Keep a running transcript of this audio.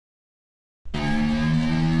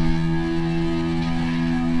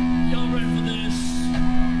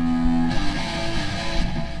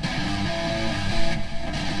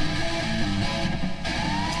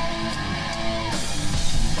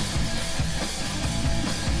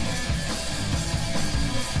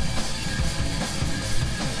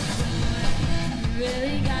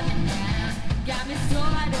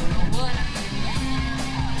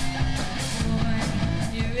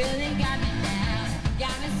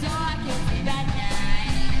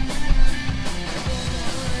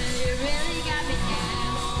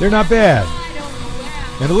They're not bad.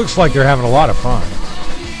 And it looks like they're having a lot of fun.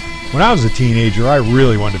 When I was a teenager, I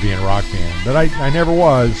really wanted to be in a rock band, but I never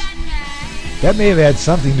was. That may have had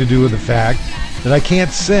something to do with the fact that I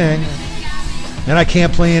can't sing and I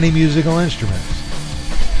can't play any musical instruments.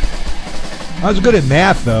 I was good at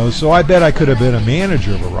math though, so I bet I could have been a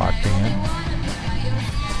manager of a rock band.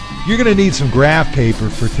 You're going to need some graph paper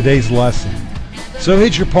for today's lesson, so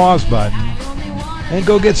hit your pause button and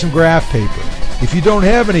go get some graph paper. If you don't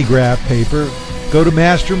have any graph paper, go to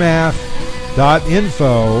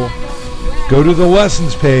mastermath.info, go to the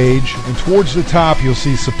lessons page, and towards the top you'll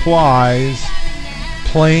see supplies,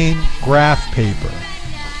 plain graph paper.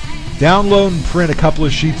 Download and print a couple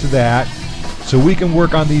of sheets of that so we can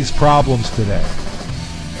work on these problems today.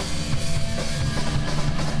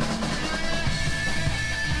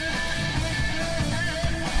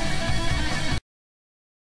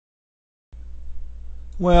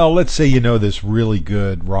 Well, let's say you know this really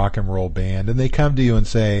good rock and roll band and they come to you and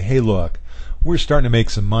say, hey look, we're starting to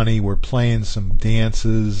make some money, we're playing some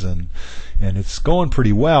dances and it's going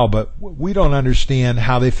pretty well, but we don't understand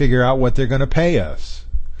how they figure out what they're going to pay us.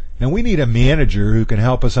 And we need a manager who can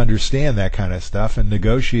help us understand that kind of stuff and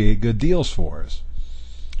negotiate good deals for us.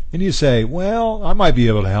 And you say, well, I might be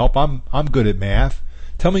able to help, I'm good at math.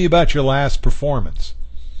 Tell me about your last performance.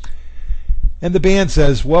 And the band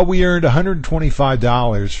says, well, we earned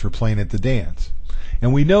 $125 for playing at the dance.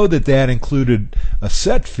 And we know that that included a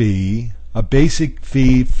set fee, a basic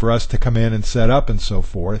fee for us to come in and set up and so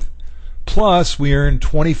forth, plus we earned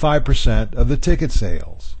 25% of the ticket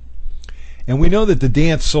sales. And we know that the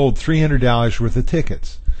dance sold $300 worth of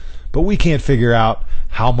tickets, but we can't figure out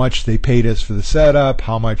how much they paid us for the setup,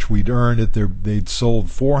 how much we'd earned if they'd sold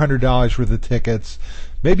 $400 worth of tickets.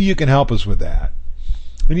 Maybe you can help us with that.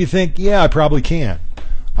 And you think, yeah, I probably can.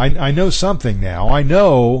 I know something now. I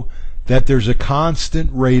know that there's a constant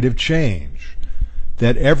rate of change,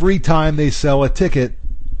 that every time they sell a ticket,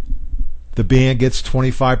 the band gets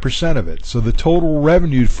 25% of it. So the total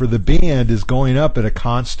revenue for the band is going up at a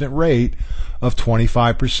constant rate of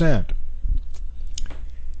 25%.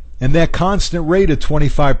 And that constant rate of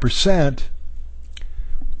 25%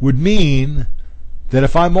 would mean that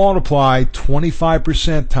if I multiply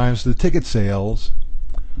 25% times the ticket sales,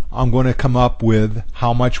 I'm going to come up with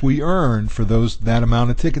how much we earned for that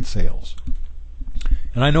amount of ticket sales.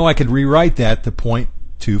 And I know I could rewrite that to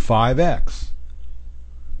 0.25x.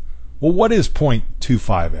 Well, what is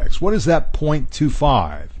 0.25x? What is that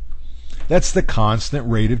 0.25? That's the constant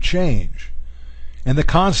rate of change. And the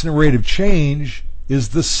constant rate of change is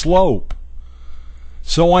the slope.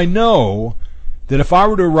 So I know that if I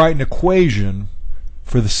were to write an equation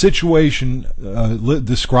for the situation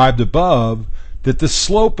described above, that the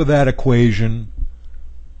slope of that equation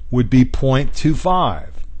would be 0.25.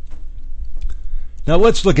 Now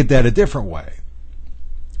let's look at that a different way.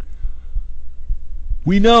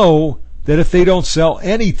 We know that if they don't sell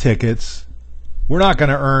any tickets, we're not going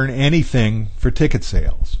to earn anything for ticket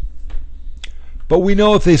sales. But we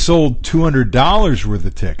know if they sold $200 worth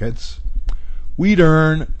of tickets, we'd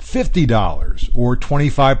earn $50 or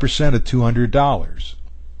 25% of $200.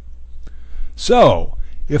 So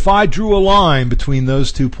if I drew a line between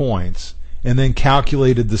those 2 points and then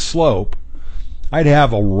calculated the slope, I'd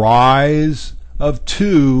have a rise of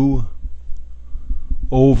 2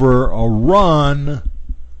 over a run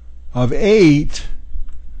of 8.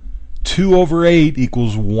 2 over 8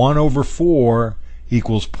 equals 1 over 4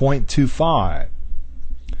 equals 0.25.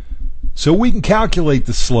 So we can calculate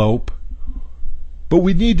the slope, but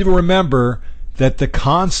we need to remember that the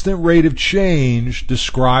constant rate of change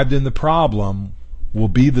described in the problem will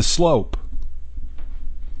be the slope.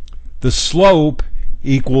 The slope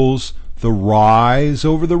equals the rise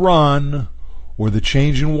over the run, or the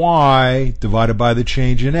change in y divided by the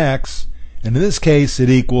change in x, and in this case it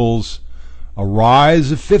equals a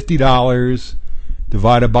rise of $50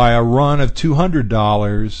 divided by a run of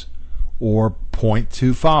 $200, or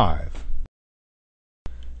 0.25.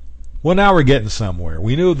 Well, now we're getting somewhere.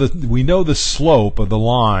 We know the slope of the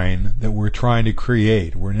line that we're trying to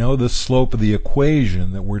create. We know the slope of the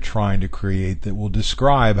equation that we're trying to create that will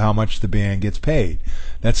describe how much the band gets paid.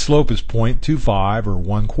 That slope is 0.25 or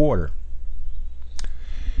 1/4.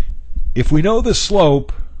 If we know the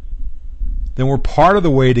slope, then we're part of the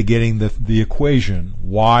way to getting the equation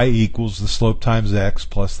y equals the slope times x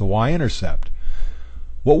plus the y-intercept.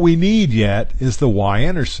 What we need yet is the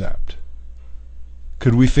y-intercept.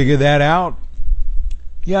 Could we figure that out?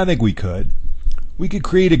 Yeah, I think we could. We could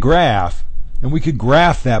create a graph, and we could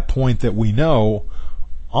graph that point that we know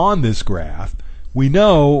on this graph we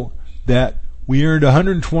know that we earned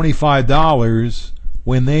 $125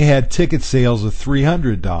 when they had ticket sales of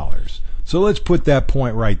 $300. So let's put that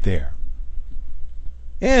point right there.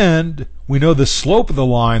 And we know the slope of the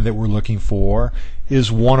line that we're looking for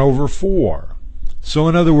is 1 over 4. So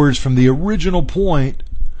in other words, from the original point,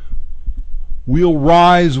 we'll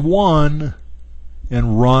rise 1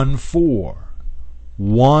 and run 4.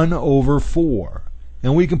 1 over 4.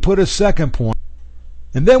 And we can put a second point.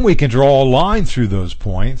 And then we can draw a line through those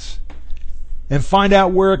points and find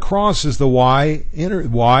out where it crosses the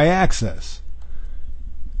y-axis.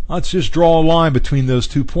 Let's just draw a line between those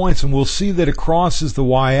 2 points, and we'll see that it crosses the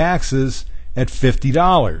y-axis at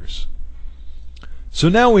 $50. So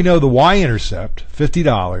now we know the y-intercept,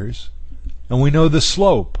 $50, and we know the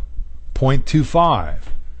slope, 0.25.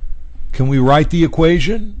 Can we write the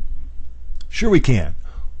equation? Sure we can.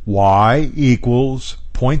 Y equals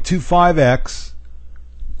 0.25x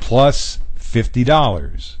plus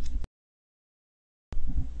 $50.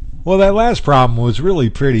 Well, that last problem was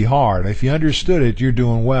really pretty hard. If you understood it, you're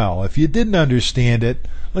doing well. If you didn't understand it,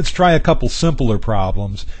 let's try a couple simpler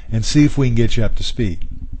problems and see if we can get you up to speed.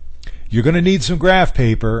 You're going to need some graph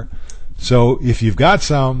paper, so if you've got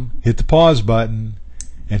some, hit the pause button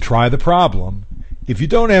and try the problem. If you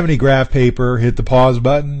don't have any graph paper, hit the pause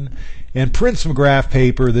button and print some graph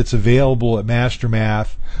paper that's available at Master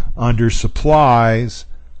Math under Supplies,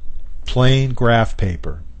 Plain Graph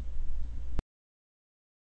Paper.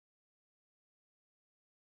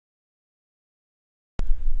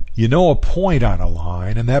 You know a point on a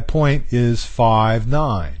line, and that point is 5,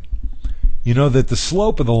 9. You know that the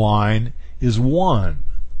slope of the line is 1.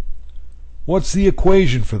 What's the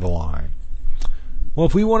equation for the line? Well,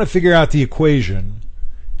 if we want to figure out the equation,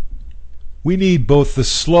 we need both the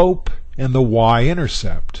slope and the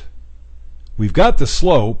y-intercept. We've got the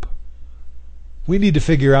slope. We need to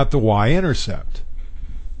figure out the y-intercept.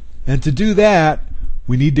 And to do that,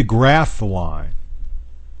 we need to graph the line.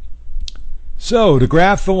 So to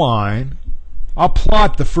graph the line, I'll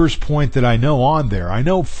plot the first point that I know on there. I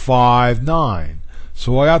know 5, 9.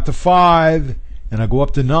 So I got the 5, and I go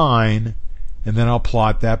up to 9, and then I'll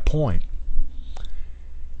plot that point.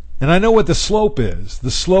 And I know what the slope is.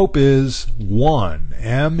 The slope is 1.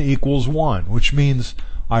 M equals 1, which means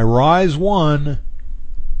I rise 1,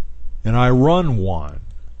 and I run 1.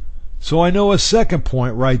 So I know a second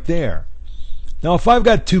point right there. Now if I've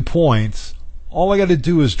got 2 points, all I got to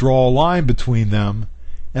do is draw a line between them,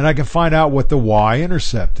 and I can find out what the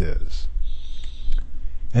y-intercept is.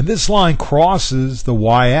 And this line crosses the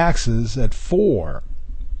y-axis at 4.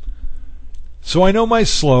 So I know my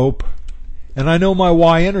slope, and I know my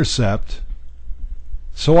y-intercept,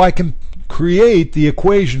 so I can create the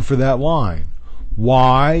equation for that line.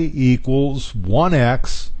 Y equals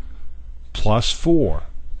 1x plus 4.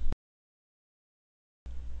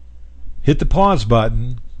 Hit the pause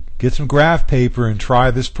button, get some graph paper and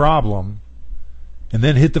try this problem, and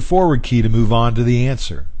then hit the forward key to move on to the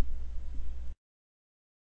answer.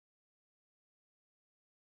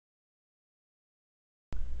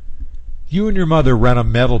 You and your mother rent a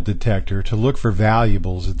metal detector to look for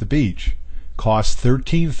valuables at the beach. Costs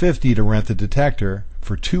 $13.50 to rent the detector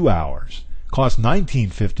for 2 hours. Costs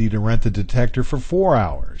 $19.50 to rent the detector for 4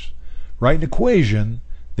 hours. Write an equation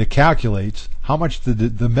that calculates how much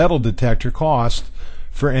the metal detector costs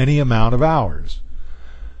for any amount of hours.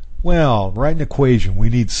 Well, write an equation. We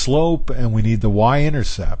need slope and we need the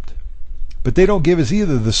y-intercept. But they don't give us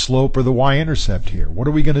either the slope or the y-intercept here. What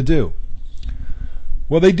are we going to do?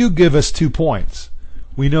 Well, they do give us 2 points.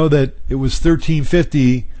 We know that it was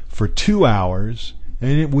 $13.50 for 2 hours,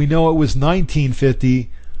 and we know it was $19.50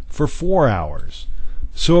 for 4 hours.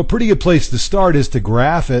 So a pretty good place to start is to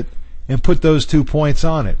graph it and put those 2 points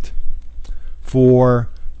on it. For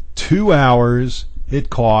 2 hours, it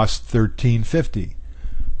cost $13.50.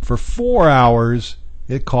 For 4 hours,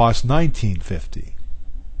 it cost $19.50.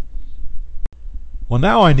 Well,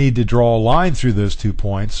 now I need to draw a line through those 2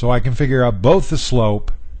 points so I can figure out both the slope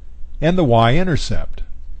and the y-intercept.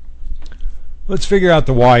 Let's figure out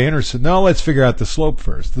the y-intercept. Now let's figure out the slope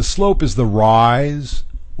first. The slope is the rise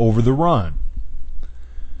over the run.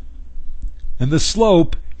 And the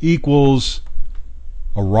slope equals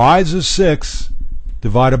a rise of 6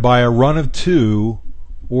 divided by a run of 2,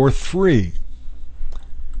 or 3.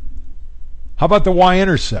 How about the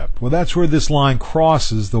y-intercept? Well, that's where this line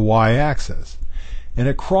crosses the y-axis. And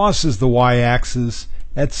it crosses the y-axis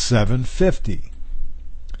at 750.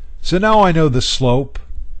 So now I know the slope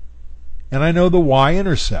and I know the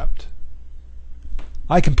y-intercept.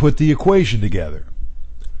 I can put the equation together.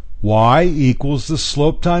 Y equals the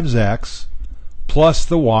slope times x plus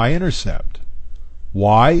the y-intercept.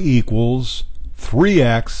 Y equals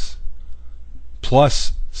 3x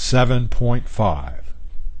plus 7.5.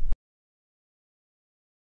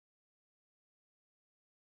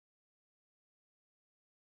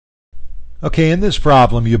 Okay, in this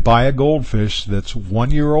problem, you buy a goldfish that's 1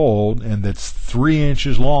 year old and that's 3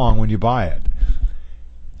 inches long when you buy it.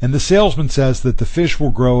 And the salesman says that the fish will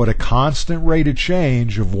grow at a constant rate of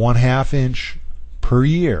change of 1/2 inch per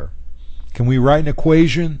year. Can we write an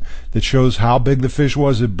equation that shows how big the fish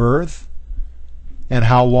was at birth and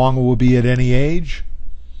how long it will be at any age?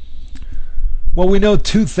 Well, we know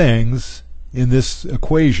two things in this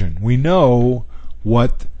equation. We know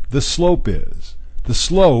what the slope is. The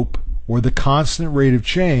slope, or the constant rate of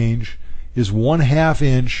change, is 1/2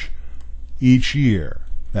 inch each year.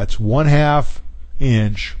 That's 1/2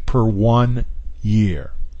 inch per 1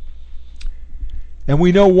 year. And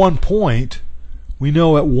we know one point. We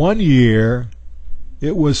know at 1 year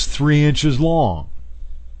it was 3 inches long.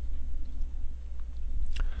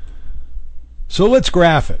 So let's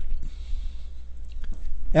graph it.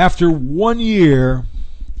 After 1 year,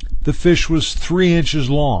 the fish was 3 inches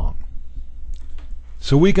long.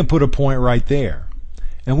 So we can put a point right there.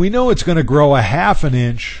 And we know it's going to grow 1/2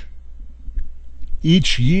 inch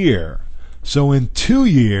each year. So in 2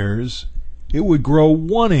 years, it would grow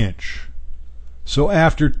 1 inch. So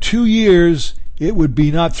after 2 years, it would be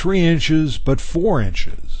not 3 inches, but 4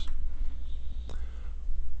 inches.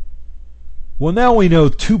 Well, now we know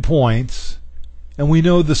 2 points, and we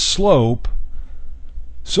know the slope,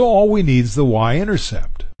 so all we need is the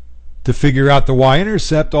y-intercept. To figure out the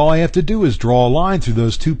y-intercept, all I have to do is draw a line through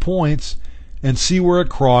those 2 points and see where it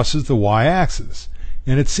crosses the y-axis.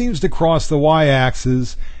 And it seems to cross the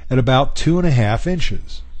y-axis at about 2.5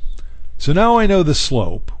 inches. So now I know the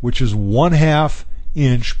slope, which is 1/2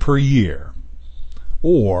 inch per year,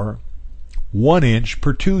 or 1 inch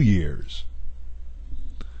per 2 years.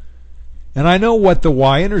 And I know what the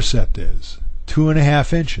y-intercept is,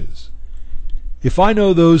 2.5 inches. If I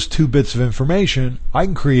know those 2 bits of information, I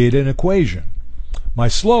can create an equation. My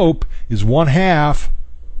slope is 1/2,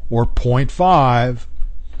 or 0.5,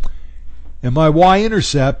 and my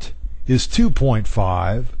y-intercept is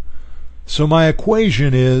 2.5. So my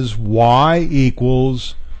equation is y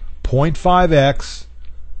equals 0.5x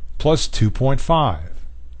plus 2.5.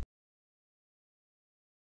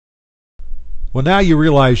 Well, now you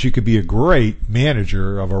realize you could be a great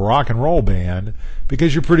manager of a rock and roll band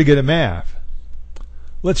because you're pretty good at math.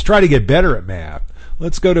 Let's try to get better at math.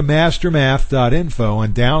 Let's go to mastermath.info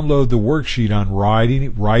and download the worksheet on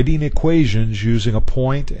writing equations using a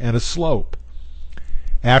point and a slope.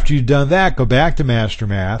 After you've done that, go back to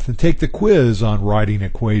MasterMath and take the quiz on writing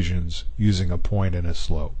equations using a point and a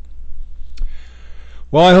slope.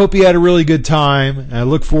 Well, I hope you had a really good time, and I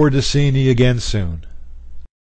look forward to seeing you again soon.